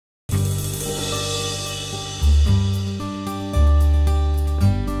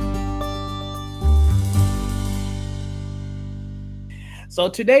So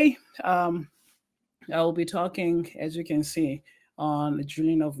today, I will be talking, as you can see, on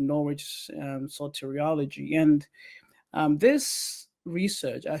Julian of Norwich Soteriology. And this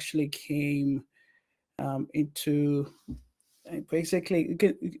research actually came into basically,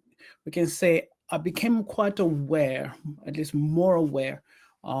 we can say I became quite aware, at least more aware,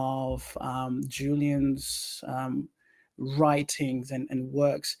 of Julian's writings and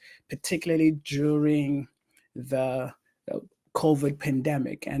works, particularly during the COVID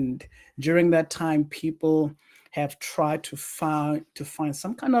pandemic. And during that time, people have tried to find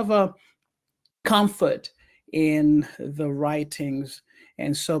some kind of a comfort in the writings.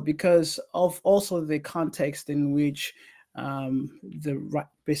 And so, because of also the context in which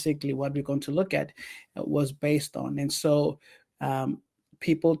basically what we're going to look at was based on, and so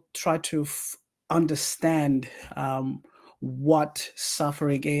people try to understand what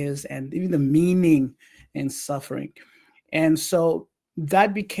suffering is and even the meaning in suffering. And so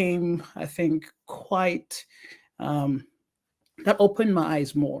that became, I think, quite, that opened my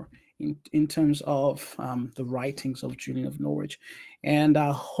eyes more in terms of the writings of Julian of Norwich. And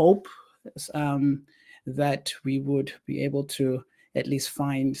I hope that we would be able to at least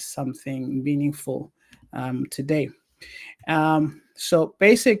find something meaningful today. So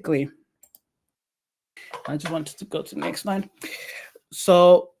basically, I just wanted to go to the next line.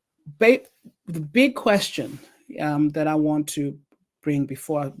 So the big question that I want to bring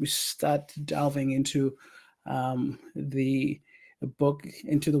before we start delving into the book,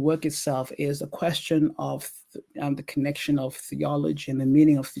 into the work itself, is the question of the connection of theology and the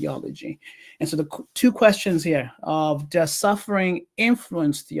meaning of theology. And so the two questions here of, does suffering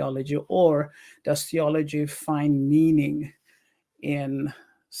influence theology, or does theology find meaning in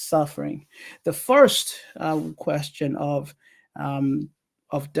suffering? The first question of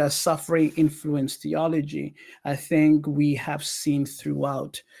does suffering influence theology, I think we have seen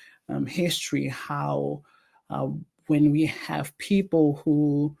throughout history how when we have people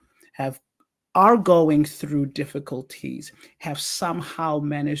who are going through difficulties, have somehow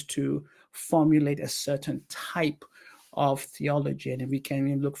managed to formulate a certain type of theology. And we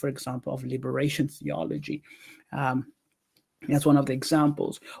can look, for example, of liberation theology. That's one of the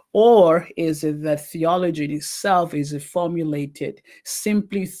examples. Or is it that theology itself is formulated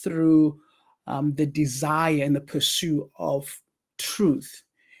simply through the desire and the pursuit of truth?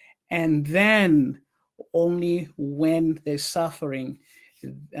 And then only when there's suffering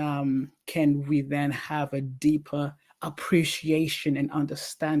can we then have a deeper appreciation and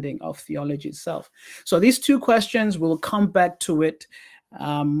understanding of theology itself. So these two questions, we'll come back to it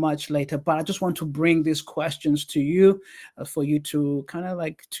much later, but I just want to bring these questions to you for you to kind of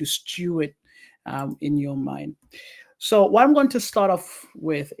like to stew it in your mind. So what I'm going to start off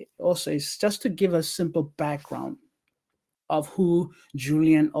with also is just to give a simple background of who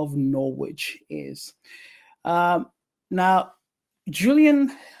Julian of Norwich is. Now,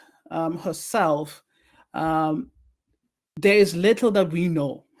 Julian herself, there is little that we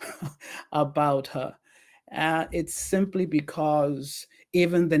know about her. It's simply because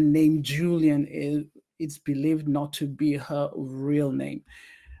even the name Julian it's believed not to be her real name.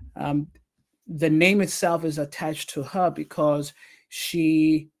 The name itself is attached to her because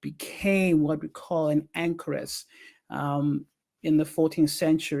she became what we call an anchoress in the 14th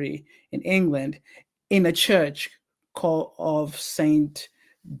century in England, in a church called of St.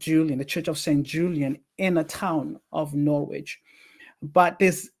 Julian, the Church of St. Julian, in a town of Norwich. But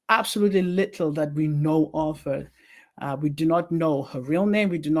there's absolutely little that we know of her. We do not know her real name.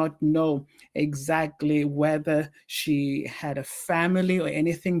 We do not know exactly whether she had a family or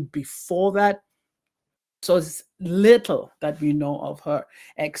anything before that. So it's little that we know of her,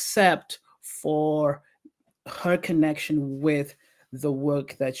 except for her connection with the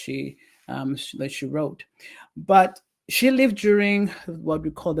work that she wrote. But she lived during what we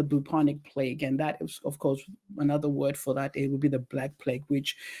call the bubonic plague, and that is, of course, another word for that. It would be the Black Plague,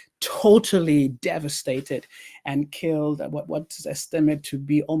 which totally devastated and killed what's estimated to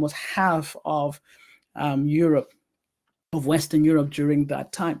be almost half of Europe, of Western Europe during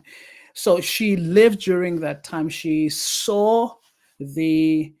that time. So she lived during that time. She saw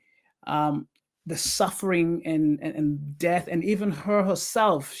the suffering and death, and even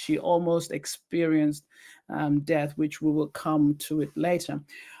herself, she almost experienced death, which we will come to it later.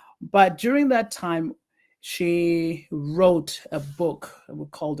 But during that time, she wrote a book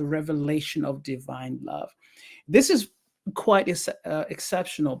called The Revelation of Divine Love. This is quite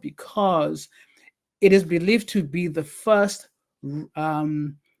exceptional because it is believed to be the first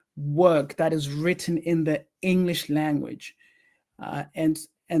work that is written in the English language. And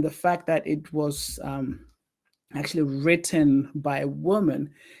the fact that it was actually written by a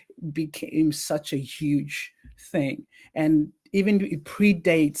woman became such a huge thing. And even it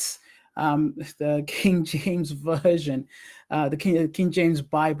predates the King James Version, the King James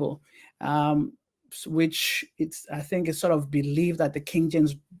Bible, which I think it's sort of believed that the King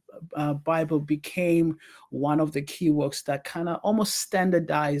James Bible became one of the key works that kind of almost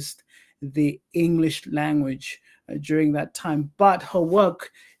standardized the English language during that time. But her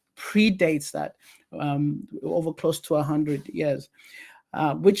work predates that over close to 100 years,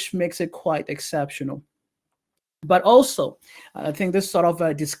 which makes it quite exceptional. But also, I think this sort of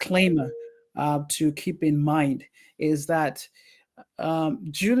a disclaimer to keep in mind is that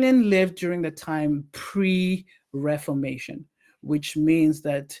Julian lived during the time pre-Reformation, which means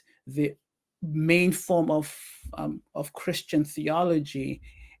that the main form of Christian theology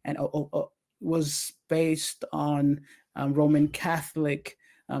and was based on Roman Catholic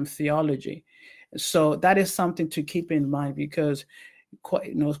theology. So that is something to keep in mind, because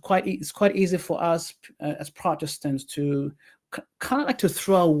it's quite easy for us as Protestants to kind of like to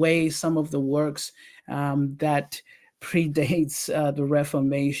throw away some of the works that predates the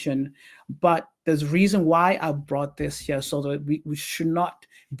Reformation. But there's a reason why I brought this here, so that we should not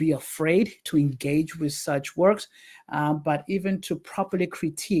be afraid to engage with such works, but even to properly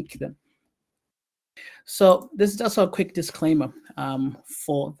critique them. So this is just a quick disclaimer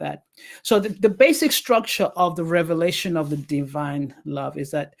for that. So the basic structure of the revelation of the divine love is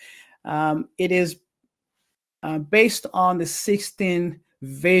that it is based on the 16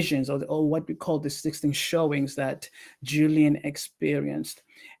 visions, or what we call the 16 showings that Julian experienced.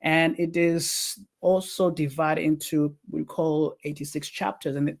 And it is also divided into what we call 86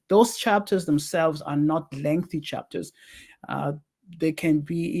 chapters. And those chapters themselves are not lengthy chapters. They can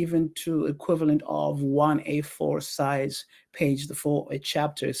be even to equivalent of one A4 size page for a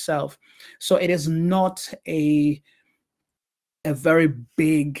chapter itself. So it is not a very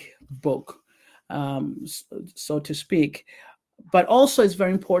big book, so to speak. But also it's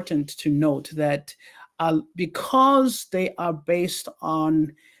very important to note that because they are based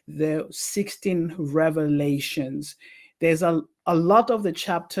on the 16 revelations, there's a lot of the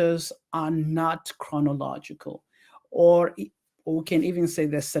chapters are not chronological, or we can even say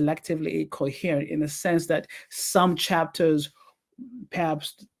they're selectively coherent, in the sense that some chapters,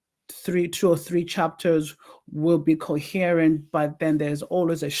 perhaps two or three chapters, will be coherent, but then there's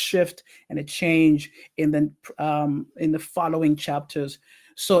always a shift and a change in the following chapters.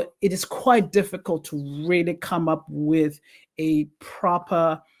 So it is quite difficult to really come up with a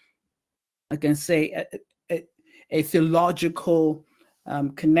proper, I can say, a theological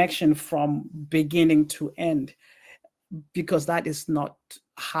connection from beginning to end, because that is not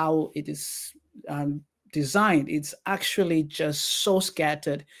how it is designed. It's actually just so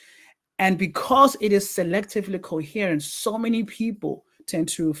scattered. And because it is selectively coherent, so many people tend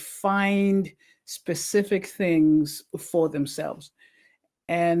to find specific things for themselves,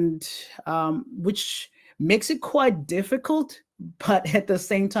 and which makes it quite difficult, but at the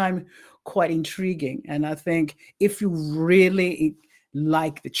same time, quite intriguing. And I think if you really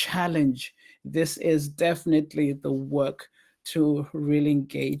like the challenge, this is definitely the work to really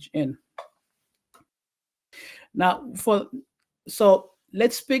engage in. Now, so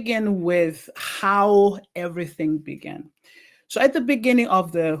let's begin with how everything began. So at the beginning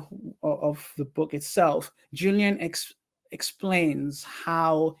of the book itself, Julian explains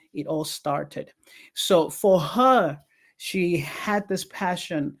how it all started. So for her, she had this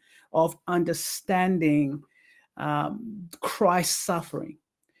passion of understanding Christ's suffering.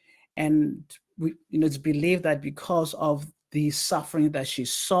 And it's believed that because of the suffering that she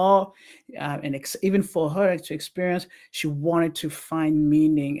saw, and even for her to experience, she wanted to find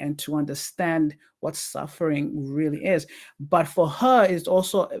meaning and to understand what suffering really is. But for her, it's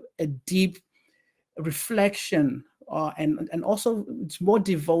also a deep reflection, and also it's more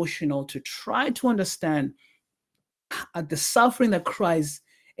devotional to try to understand the suffering that Christ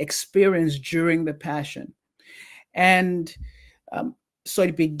experienced during the Passion. And so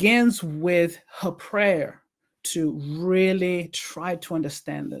it begins with her prayer to really try to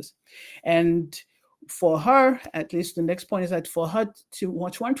understand this. And for her, at least the next point is that for her to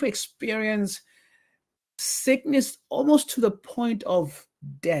want to experience sickness almost to the point of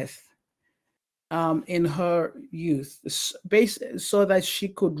death in her youth, so that she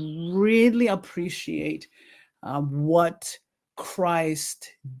could really appreciate what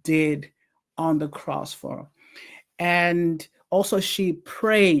Christ did on the cross for her. And also she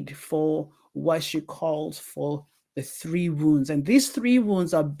prayed for what she calls for the 3 wounds. And these 3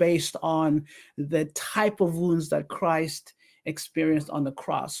 wounds are based on the type of wounds that Christ experienced on the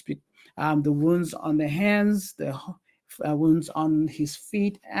cross. the wounds on the hands, the wounds on his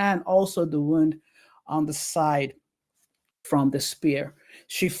feet, and also the wound on the side from the spear.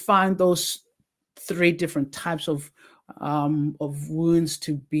 She found those 3 different types of wounds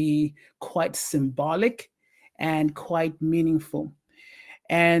to be quite symbolic and quite meaningful.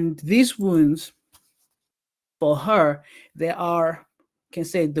 And these wounds, for her, they are, can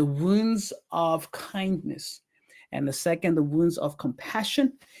say, the wounds of kindness, and the second, the wounds of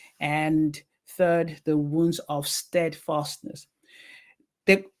compassion, and third, the wounds of steadfastness.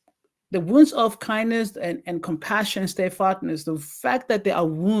 The wounds of kindness and compassion, steadfastness, the fact that they are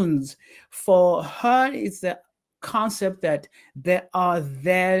wounds, for her is the concept that they are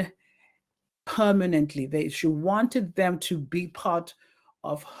there permanently. She wanted them to be part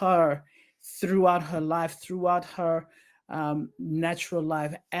of her throughout her life, throughout her natural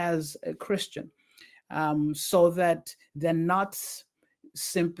life as a Christian, so that they're not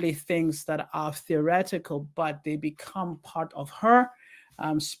simply things that are theoretical, but they become part of her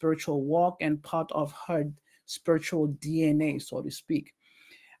spiritual walk and part of her spiritual DNA, so to speak.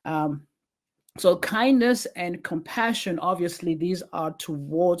 So kindness and compassion, obviously, these are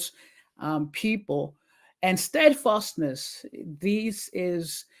towards people. And steadfastness, this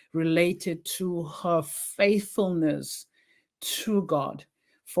is related to her faithfulness to God,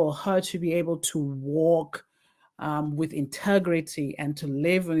 for her to be able to walk with integrity and to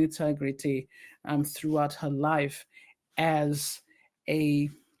live in integrity throughout her life as a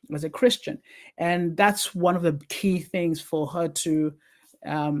Christian. And that's one of the key things for her to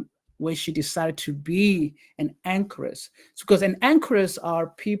where she decided to be an anchoress. Because an anchoress are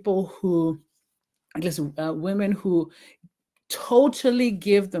people who, I guess, women who totally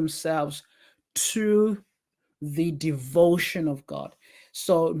give themselves to the devotion of God.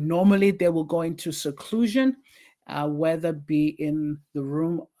 So normally they will go into seclusion, whether be in the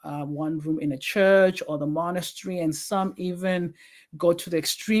room, one room in a church or the monastery, and some even go to the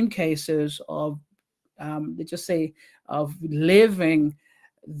extreme cases of, they just say, of living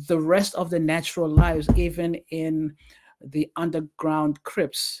the rest of the natural lives, even in the underground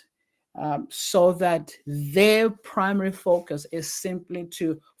crypts, so that their primary focus is simply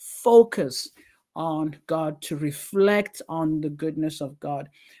to focus on God, to reflect on the goodness of God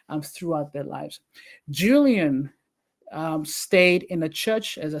throughout their lives. Julian stayed in a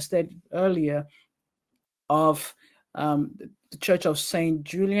church, as I said earlier, of the Church of Saint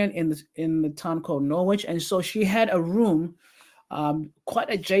Julian in the town called Norwich, and so she had a room quite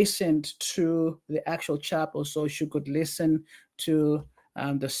adjacent to the actual chapel, so she could listen to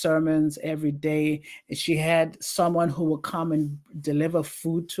the sermons every day. She had someone who would come and deliver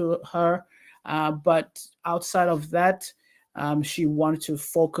food to her, but outside of that, she wanted to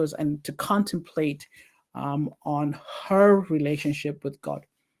focus and to contemplate on her relationship with God.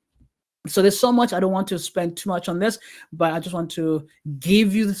 So there's so much, I don't want to spend too much on this, but I just want to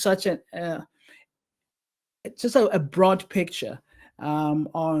give you such just a broad picture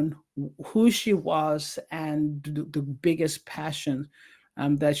on who she was and the biggest passion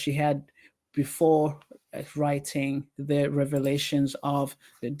that she had before writing the revelations of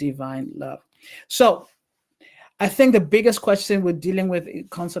the divine love. So I think the biggest question we're dealing with the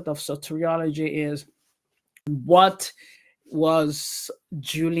concept of soteriology is, what was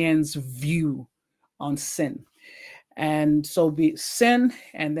Julian's view on sin? And so be sin,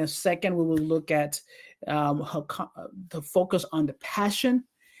 and then second, we will look at the focus on the passion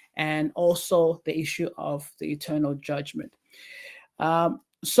and also the issue of the eternal judgment.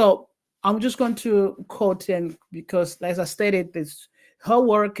 So I'm just going to quote in, because as I stated, her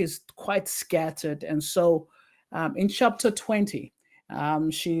work is quite scattered. And so in chapter 20,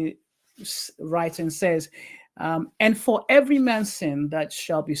 she writes and says, and for every man's sin that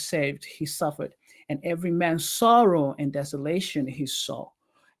shall be saved, he suffered, and every man's sorrow and desolation he saw,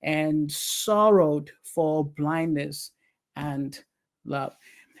 and sorrowed for blindness and love.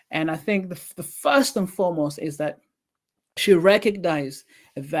 And I think the first and foremost is that she recognized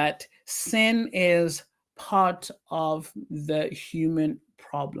that sin is part of the human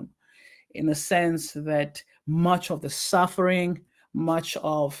problem, in the sense that much of the suffering, much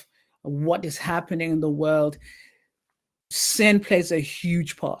of what is happening in the world, sin plays a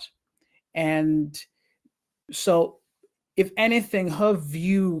huge part. And so, if anything, her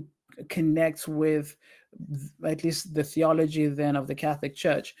view connects with at least the theology then of the Catholic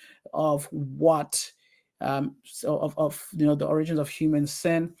Church of what so of the origins of human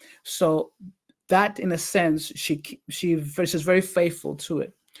sin. So that, in a sense, she's very faithful to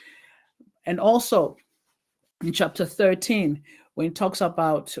it. And also in chapter 13, when he talks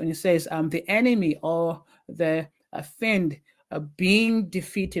about, when he says the enemy or the fiend being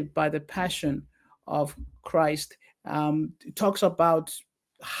defeated by the passion of Christ. It talks about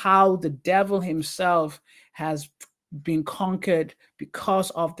how the devil himself has been conquered because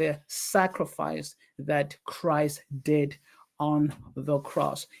of the sacrifice that Christ did on the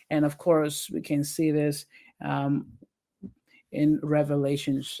cross. And of course, we can see this in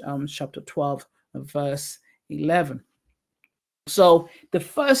Revelations chapter 12, verse 11. So the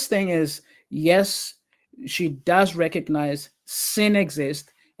first thing is, yes, she does recognize sin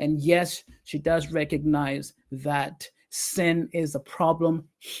exists. And yes, she does recognize that sin is a problem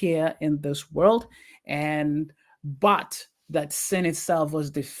here in this world. But that sin itself was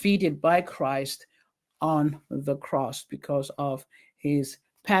defeated by Christ on the cross because of his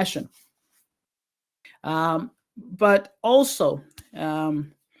passion. But also,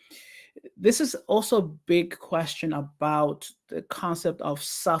 this is also a big question about the concept of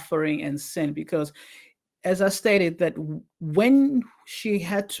suffering and sin, because as I stated, that when she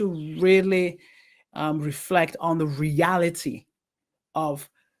had to really reflect on the reality of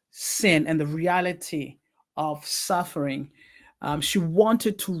sin and the reality of suffering, she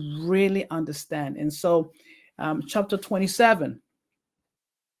wanted to really understand. And so chapter 27,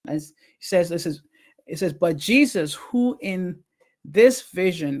 as it says, it says, but Jesus, who in this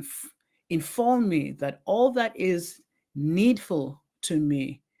vision informed me that all that is needful to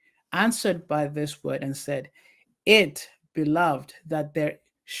me, answered by this word and said, it, beloved, that there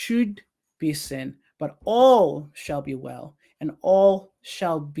should be sin, but all shall be well, and all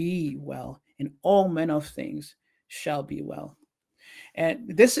shall be well, and all manner of things shall be well. And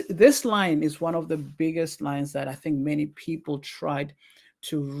this line is one of the biggest lines that I think many people tried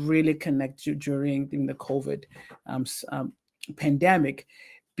to really connect to during the COVID pandemic,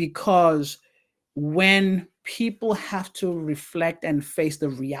 because when people have to reflect and face the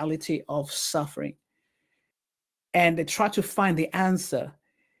reality of suffering, and they try to find the answer,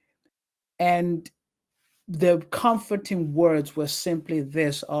 and the comforting words were simply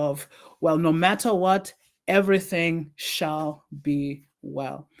this of, well, no matter what, everything shall be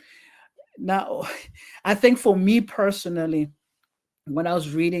well. Now, I think for me personally, when I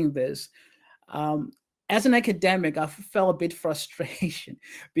was reading this, as an academic, I felt a bit frustration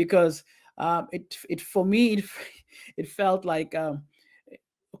because it for me it felt like kind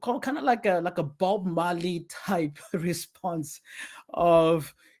of like a Bob Marley type response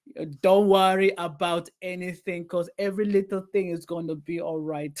of, don't worry about anything because every little thing is going to be all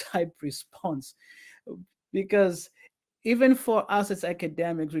right type response. Because even for us as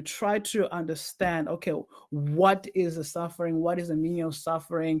academics, we try to understand, okay, what is the suffering? What is the meaning of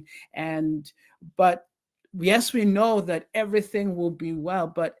suffering? But yes, we know that everything will be well,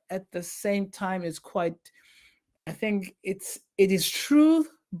 but at the same time, it's quite, I think it is true,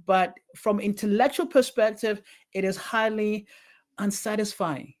 but from intellectual perspective, it is highly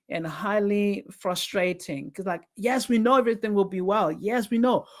unsatisfying and highly frustrating. Because like, yes, we know everything will be well. Yes, we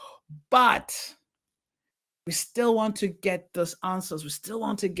know, but we still want to get those answers. We still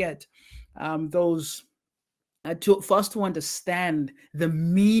want to get those for us to understand the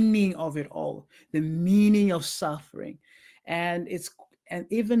meaning of it all, the meaning of suffering. And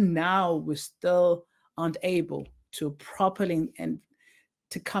even now we still aren't able to properly and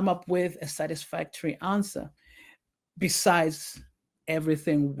to come up with a satisfactory answer besides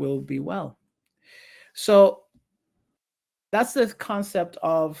everything will be well. So that's the concept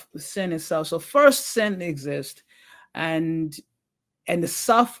of sin itself. So first, sin exists, and the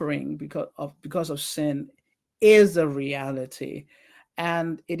suffering because of sin is a reality,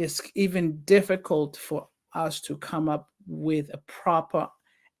 and it is even difficult for us to come up with a proper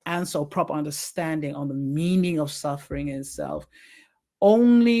answer, proper understanding on the meaning of suffering itself.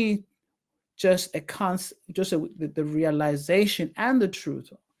 Only just the realization and the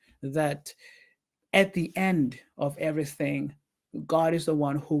truth that at the end of everything, God is the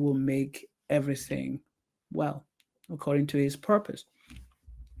one who will make everything well according to his purpose.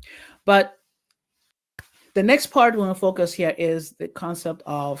 But the next part we want to focus here is the concept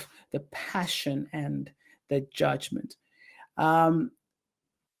of the passion and the judgment. And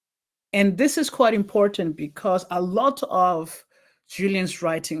this is quite important because a lot of Julian's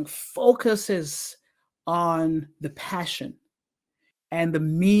writing focuses on the passion and the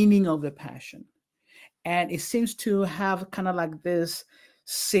meaning of the passion. And it seems to have kind of like this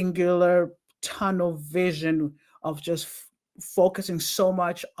singular tunnel vision of just focusing so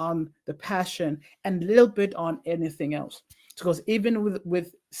much on the passion and a little bit on anything else. Because even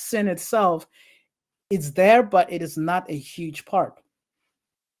with sin itself, it's there, but it is not a huge part.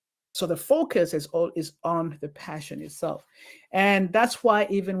 So the focus is on the passion itself. And that's why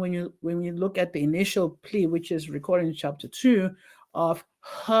even when you look at the initial plea, which is recorded in chapter 2, of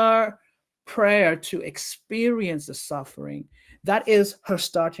her prayer to experience the suffering, that is her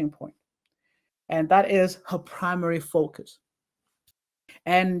starting point. And that is her primary focus.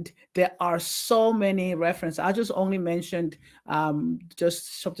 And there are so many references. I just only mentioned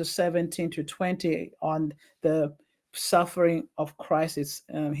just chapter 17 to 20 on the suffering of Christ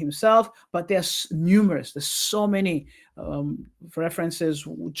himself, but there's numerous. There's so many references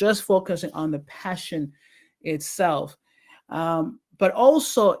just focusing on the passion itself, but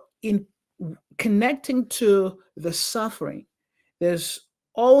also in connecting to the suffering. There's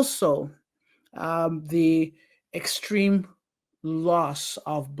also the extreme loss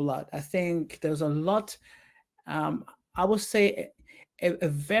of blood. I think there's a lot, I would say a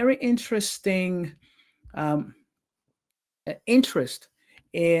very interesting interest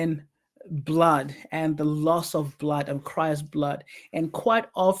in blood and the loss of blood and Christ's blood. And quite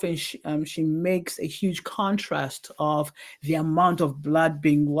often she makes a huge contrast of the amount of blood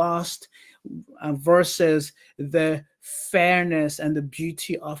being lost versus the fairness and the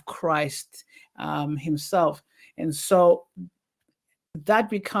beauty of Christ himself. And so that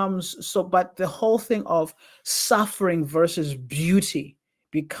becomes so, but the whole thing of suffering versus beauty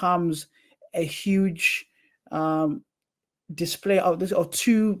becomes a huge display of this, or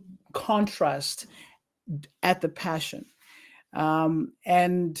two contrasts at the passion. But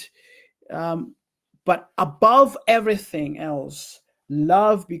above everything else,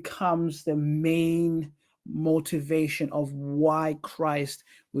 love becomes the main motivation of why Christ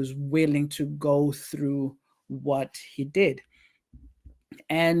was willing to go through what he did.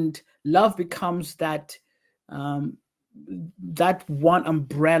 And love becomes that that one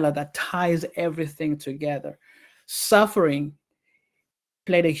umbrella that ties everything together. Suffering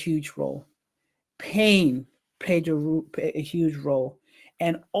played a huge role. Pain played a huge role.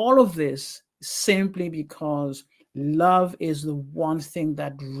 And all of this simply because love is the one thing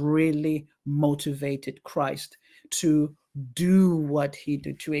that really motivated Christ to do what he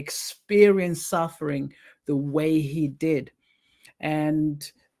did, to experience suffering the way he did.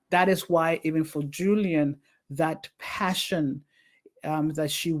 And that is why even for Julian, that passion that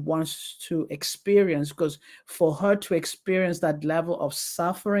she wants to experience, because for her to experience that level of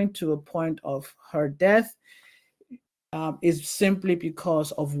suffering to a point of her death is simply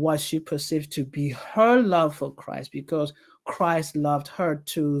because of what she perceived to be her love for Christ, because Christ loved her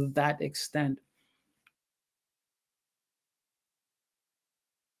to that extent.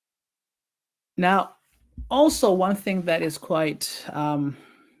 Now, also one thing that is quite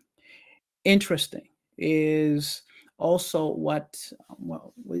interesting is also what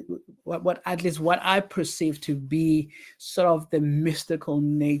at least what I perceive to be sort of the mystical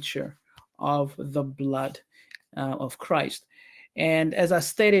nature of the blood of Christ. And as I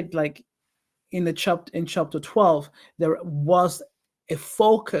stated, like in chapter 12, there was a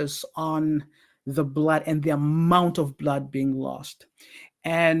focus on the blood and the amount of blood being lost.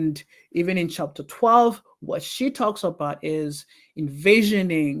 And even in chapter 12, what she talks about is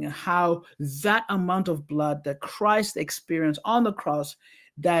envisioning how that amount of blood that Christ experienced on the cross,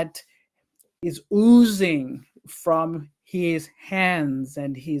 that is oozing from his hands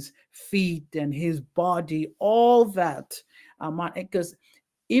and his feet and his body, all that amount, because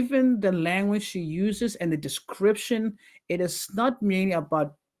even the language she uses and the description, it is not merely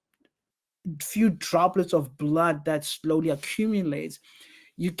about few droplets of blood that slowly accumulates.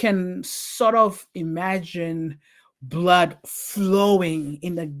 You can sort of imagine blood flowing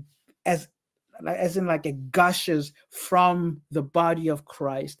in as in like it gushes from the body of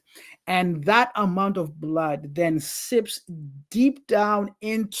Christ. And that amount of blood then sips deep down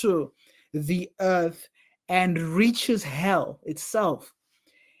into the earth and reaches hell itself.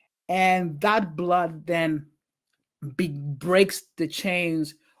 And that blood then breaks the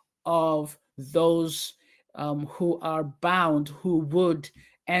chains of those who are bound, who would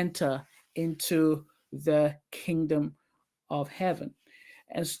enter into the kingdom of heaven.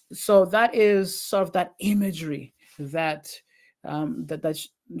 And so that is sort of that imagery that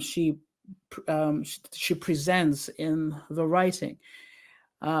she presents in the writing.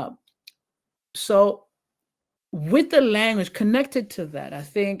 So with the language connected to that, I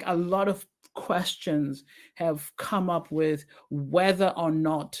think a lot of questions have come up with whether or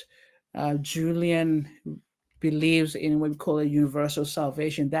not Julian believes in what we call a universal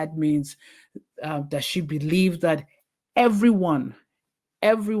salvation. That means that she believed that everyone,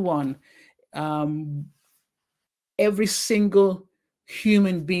 every single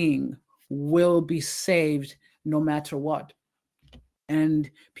human being will be saved no matter what.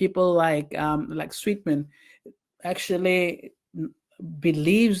 And people like Sweetman actually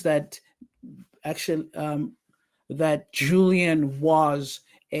believes that that Julian was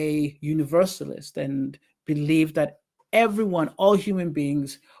a universalist and believed that everyone, all human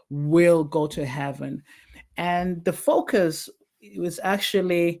beings, will go to heaven. And the focus was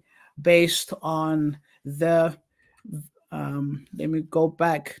actually based on the let me go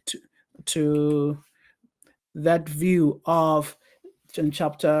back to that view of in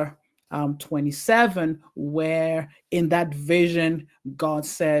chapter 27, where in that vision God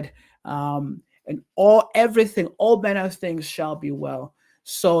said, and everything, all manner of things shall be well.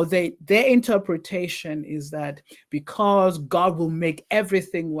 So their interpretation is that because God will make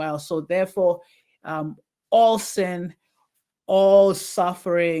everything well, so therefore all sin, all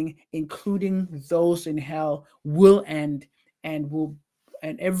suffering, including those in hell, will end,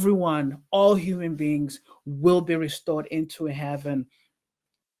 and everyone, all human beings, will be restored into heaven,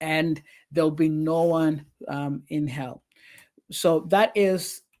 and there'll be no one in hell. So that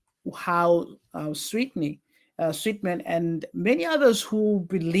is how Sweetman and many others who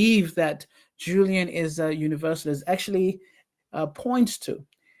believe that Julian is a universalist actually points to.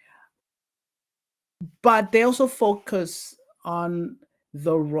 But they also focus on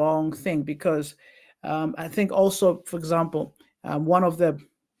the wrong thing, because I think also, for example, one of the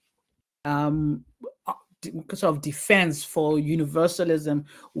sort of defense for universalism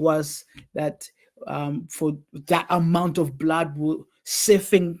was that for that amount of blood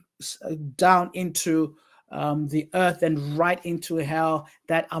sifting down into the earth and right into hell,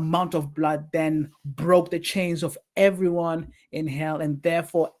 that amount of blood then broke the chains of everyone in hell, and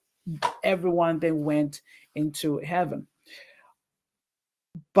therefore everyone then went into heaven.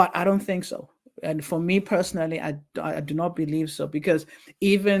 But I don't think so. And for me personally, I do not believe so, because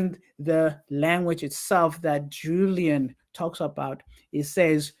even the language itself that Julian talks about, it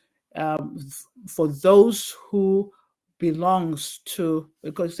says, for those who belongs to,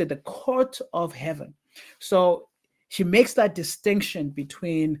 because say the court of heaven. So she makes that distinction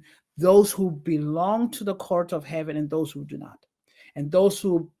between those who belong to the court of heaven and those who do not. And those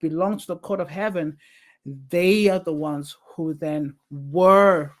who belong to the court of heaven, they are the ones who then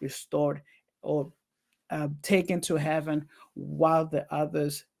were restored or taken to heaven, while the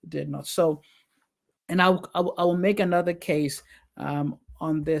others did not. So, and I will make another case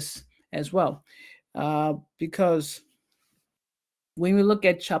on this as well, because when we look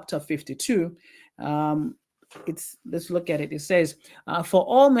at chapter 52, let's look at it. It says, for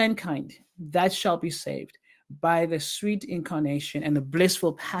all mankind that shall be saved by the sweet incarnation and the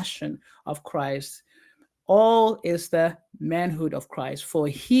blissful passion of Christ, all is the manhood of Christ, for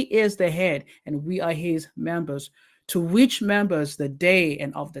he is the head and we are his members, to which members the day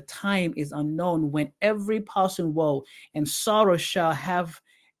and of the time is unknown, when every passing woe and sorrow shall have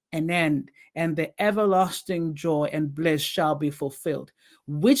an end, and the everlasting joy and bliss shall be fulfilled,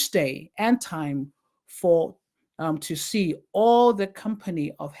 which day and time for to see all the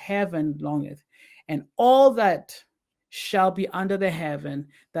company of heaven longeth, and all that shall be under the heaven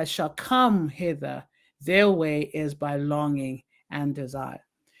that shall come hither, their way is by longing and desire.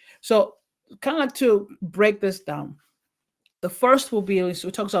 So kind of like to break this down. The first will be, so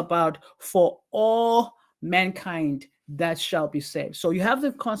it talks about for all mankind that shall be saved. So you have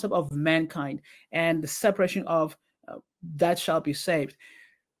the concept of mankind and the separation of that shall be saved.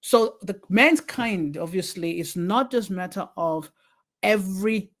 So the mankind obviously is not just matter of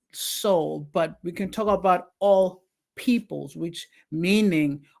every soul, but we can talk about all peoples, which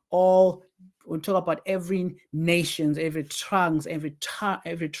meaning all, we talk about every nations, every tongues,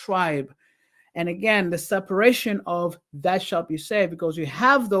 every tribe. And again, the separation of that shall be saved, because you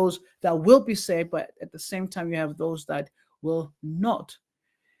have those that will be saved, but at the same time, you have those that will not.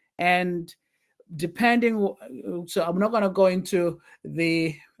 And depending, so I'm not going to go into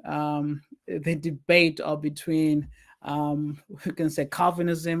the debate of between, we can say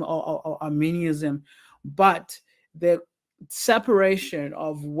Calvinism or Arminianism, but the separation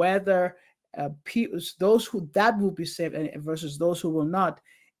of whether those who that will be saved versus those who will not,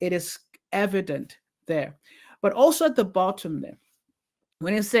 it is evident there. But also at the bottom there,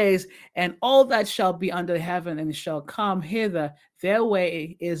 when it says, and all that shall be under heaven and shall come hither, their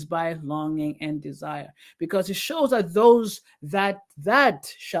way is by longing and desire, because it shows that those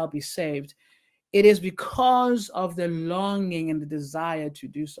that shall be saved, it is because of the longing and the desire to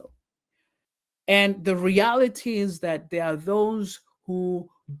do so. And the reality is that there are those who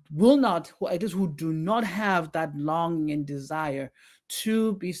will not, who do not have that longing and desire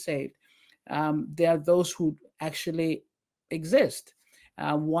to be saved. There are those who actually exist.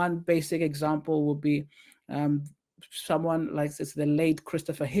 One basic example will be someone like this, the late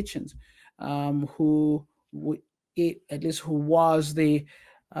Christopher Hitchens, who was a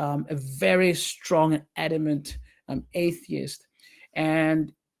very strong and adamant atheist,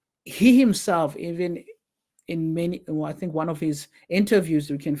 and he himself, even in many, I think one of his interviews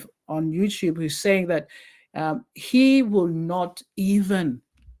we can on YouTube, he's saying that he will not even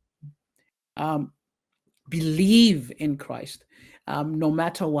believe in Christ, no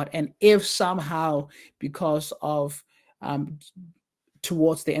matter what. And if somehow, because of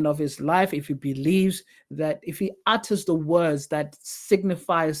towards the end of his life, if he believes that if he utters the words that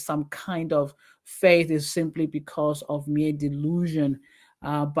signifies some kind of faith, is simply because of mere delusion,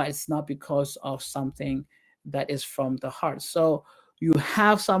 but it's not because of something that is from the heart. So you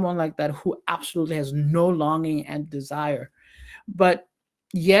have someone like that who absolutely has no longing and desire. But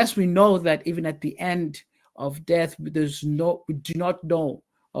yes, we know that even at the end of death, we do not know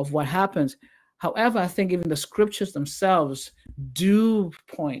of what happens. However, I think even the scriptures themselves do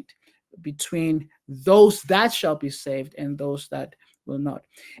point between those that shall be saved and those that will not.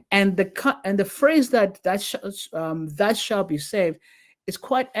 And the phrase that shall be saved is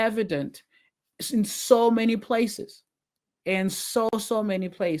quite evident in so many places, so many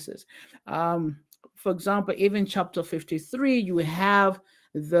places. For example, even chapter 53, you have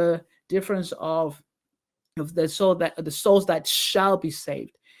the difference of the souls that shall be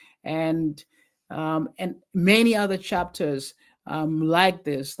saved, and many other chapters like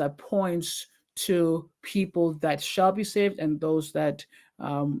this that points to people that shall be saved and those that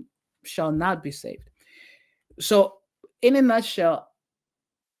shall not be saved. So in a nutshell,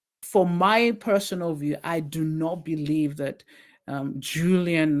 for my personal view, I do not believe that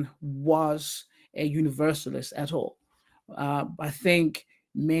Julian was a universalist at all. I think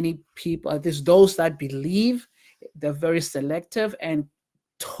many people, there's those that believe, they're very selective and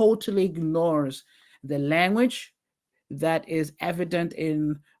totally ignores the language that is evident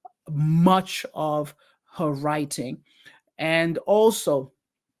in much of her writing. And also,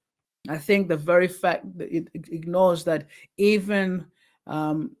 I think the very fact that it ignores that even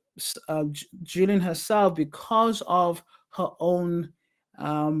Julian herself, because of her own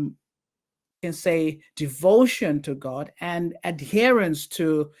can say devotion to God and adherence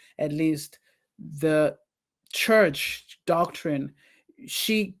to at least the church doctrine,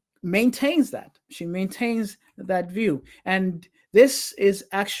 she maintains that. She maintains that view. And this is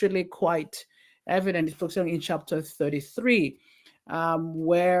actually quite evident, for example, in chapter 33,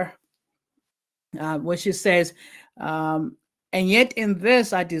 where she says, and yet in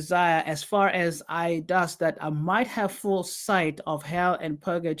this I desire, as far as I does, that I might have full sight of hell and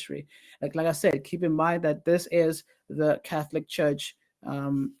purgatory. Like I said, keep in mind that this is the Catholic Church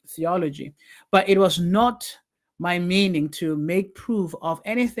theology. But it was not my meaning to make proof of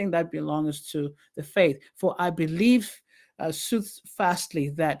anything that belongs to the faith. For I believe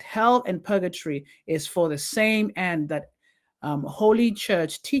soothfastly that hell and purgatory is for the same end that Holy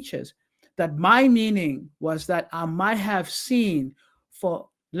Church teaches. That my meaning was that I might have seen for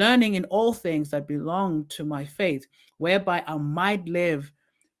learning in all things that belong to my faith, whereby I might live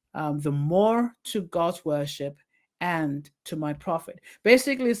the more to God's worship and to my profit.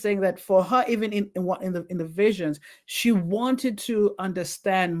 Basically saying that for her, even in the visions, she wanted to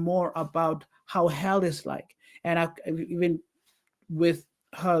understand more about how hell is like, and even with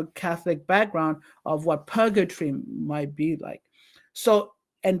her Catholic background of what purgatory might be like. So,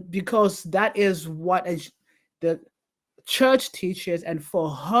 and because that is what the church teaches, and for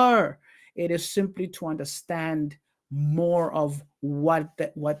her, it is simply to understand more of what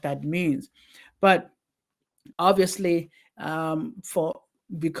that means. But obviously,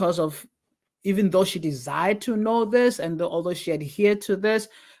 because of, even though she desired to know this, and although she adhered to this,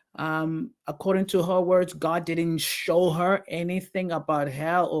 according to her words, God didn't show her anything about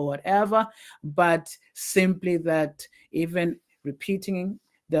hell or whatever, but simply that even repeating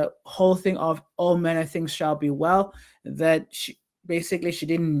the whole thing of all manner of things shall be well, that she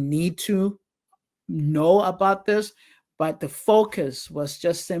didn't need to know about this, but the focus was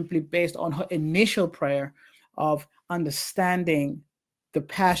just simply based on her initial prayer of understanding the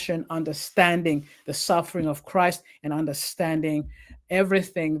passion, understanding the suffering of Christ, and understanding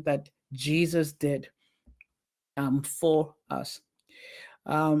everything that Jesus did for us.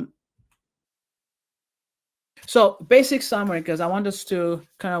 So basic summary, because I want us to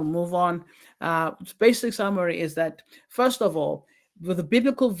kind of move on. Basic summary is that, first of all, with the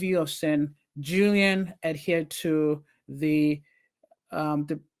biblical view of sin, Julian adhered to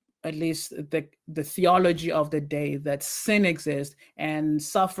at least the theology of the day, that sin exists and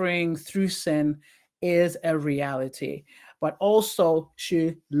suffering through sin is a reality. But also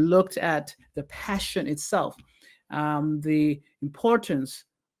she looked at the passion itself, the importance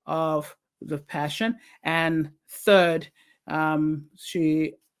of the passion, and third,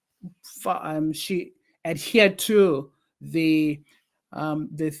 she adhered to the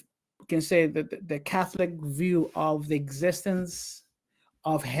you can say the Catholic view of the existence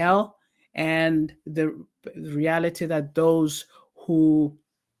of hell and the reality that those who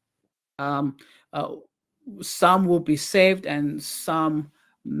some will be saved and some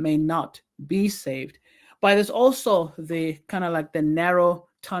may not be saved. But there's also the kind of like the narrow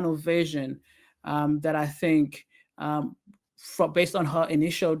tunnel vision that I think, based on her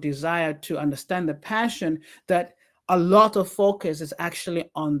initial desire to understand the passion, that a lot of focus is actually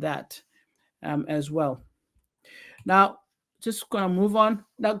on that as well. Now, just going to move on.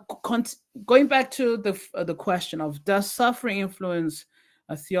 Now, going back to the question of, does suffering influence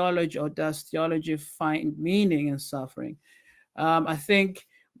a theology, or does theology find meaning in suffering? I think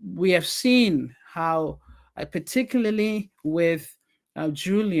we have seen how, particularly with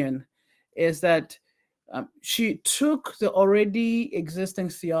Julian, is that she took the already existing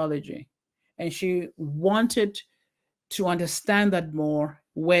theology and she wanted to understand that more,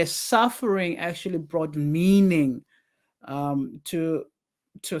 where suffering actually brought meaning to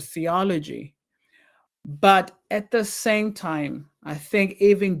theology. But at the same time, I think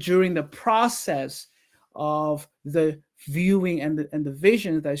even during the process of the viewing and the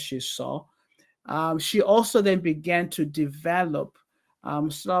visions that she saw, she also then began to develop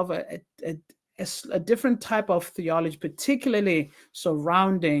sort of a different type of theology, particularly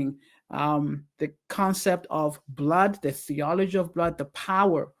surrounding the concept of blood, the theology of blood, the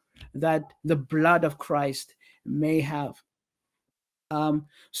power that the blood of Christ may have.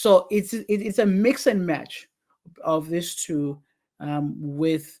 So it's a mix and match of these two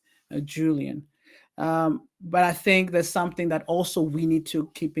with Julian. But I think there's something that also we need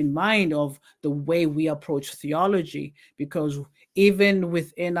to keep in mind of the way we approach theology, because even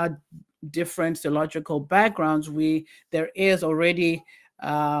within our different theological backgrounds, there is already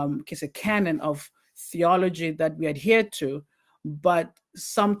a canon of theology that we adhere to, but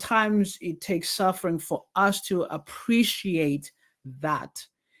sometimes it takes suffering for us to appreciate that.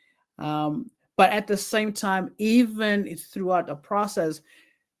 But at the same time, even throughout the process,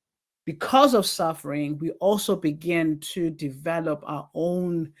 because of suffering, we also begin to develop our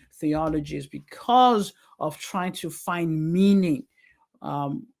own theologies because of trying to find meaning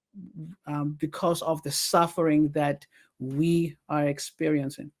because of the suffering that we are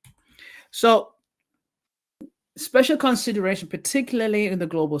experiencing. So, special consideration, particularly in the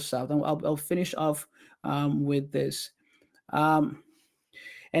Global South, and I'll finish off with this. And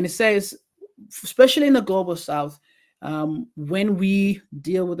it says, especially in the Global South, when we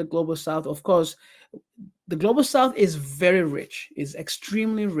deal with the Global South, of course, the Global South is very rich, is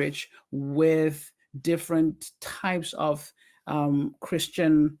extremely rich with different types of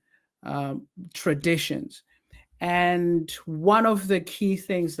Christian traditions. And one of the key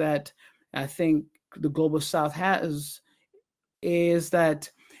things that I think the Global South has is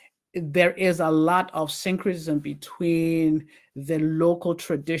that there is a lot of syncretism between the local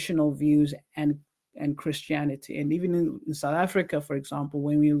traditional views and Christianity. And even in South Africa, for example,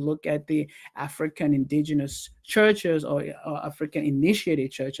 when we look at the African indigenous churches or African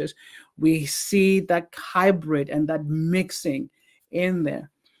initiated churches, we see that hybrid and that mixing in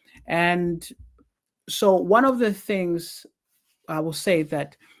there. And so one of the things I will say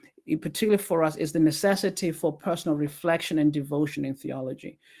that, in particular for us, is the necessity for personal reflection and devotion in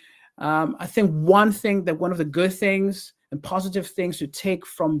theology. I think one of the good things and positive things to take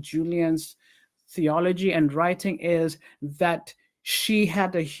from Julian's theology and writing is that she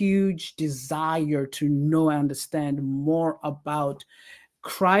had a huge desire to know and understand more about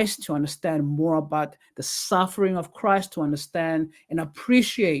Christ, to understand more about the suffering of Christ, to understand and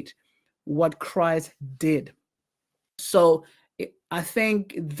appreciate what Christ did. So I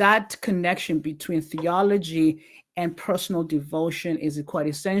think that connection between theology and personal devotion is quite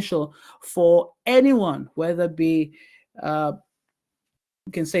essential for anyone, whether it be, you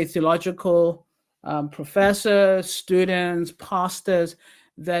can say, theological professors, students, pastors,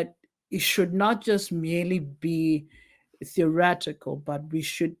 that it should not just merely be theoretical, but we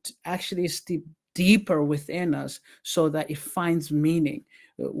should actually steep deeper within us so that it finds meaning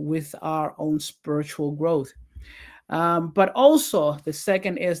with our own spiritual growth. But also, the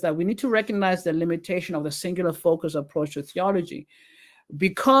second is that we need to recognize the limitation of the singular focus approach to theology.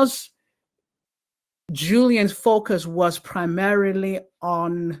 Because Julian's focus was primarily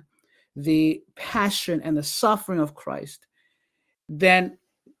on the passion and the suffering of Christ, then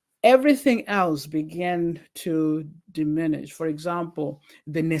everything else began to diminish. For example,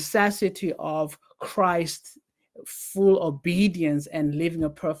 the necessity of Christ full obedience and living a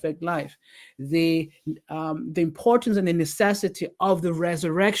perfect life. The importance and the necessity of the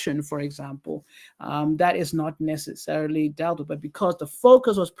resurrection, for example, that is not necessarily dealt with. But because the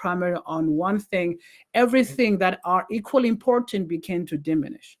focus was primarily on one thing, everything that are equally important began to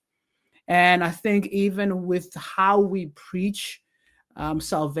diminish. And I think even with how we preach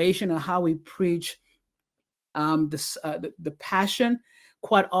salvation and how we preach the passion,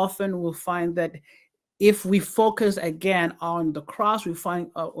 quite often we'll find that if we focus again on the cross, we find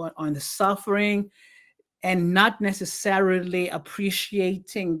on the suffering, and not necessarily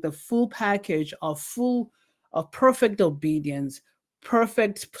appreciating the full package of perfect obedience,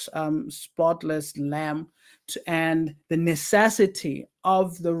 perfect spotless lamb, and the necessity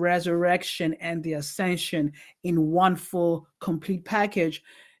of the resurrection and the ascension in one full complete package,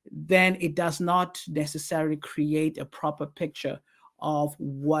 then it does not necessarily create a proper picture of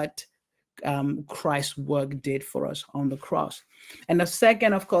what Christ's work did for us on the cross. And the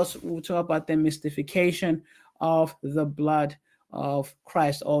second, of course, we'll talk about the mystification of the blood of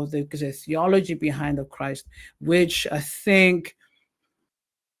Christ, or the theology behind the Christ, which I think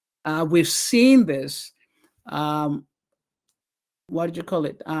we've seen this. What did you call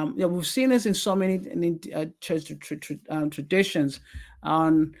it? We've seen this in so many church traditions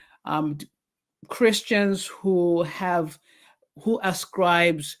on Christians who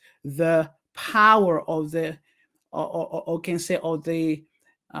ascribes the power of the, or can say, of the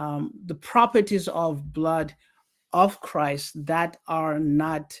properties of blood of Christ that are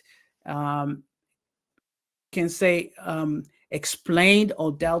not, can say, explained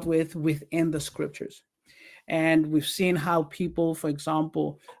or dealt with within the scriptures. And we've seen how people, for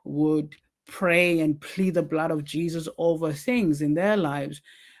example, would pray and plead the blood of Jesus over things in their lives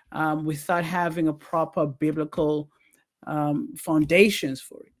without having a proper biblical foundations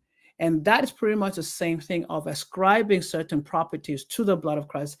for it. And that is pretty much the same thing of ascribing certain properties to the blood of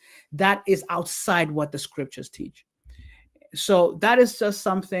Christ that is outside what the scriptures teach. So that is just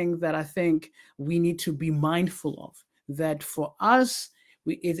something that I think we need to be mindful of, that for us,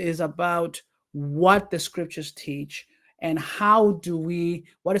 it is about what the scriptures teach and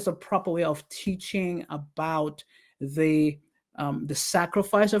what is the proper way of teaching about the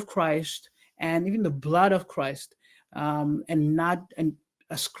sacrifice of Christ and even the blood of Christ, and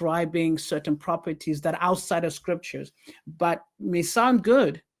ascribing certain properties that are outside of scriptures, but may sound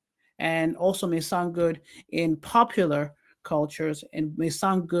good, and also may sound good in popular cultures, and may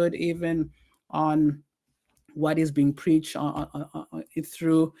sound good even on what is being preached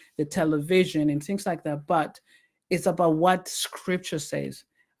through the television and things like that. But it's about what scripture says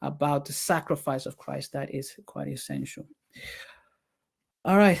about the sacrifice of Christ that is quite essential.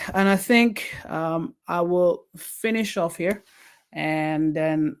 All right, and I think I will finish off here, and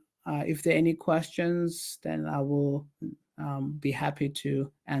then if there are any questions, then I will be happy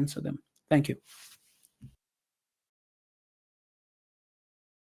to answer them. Thank you.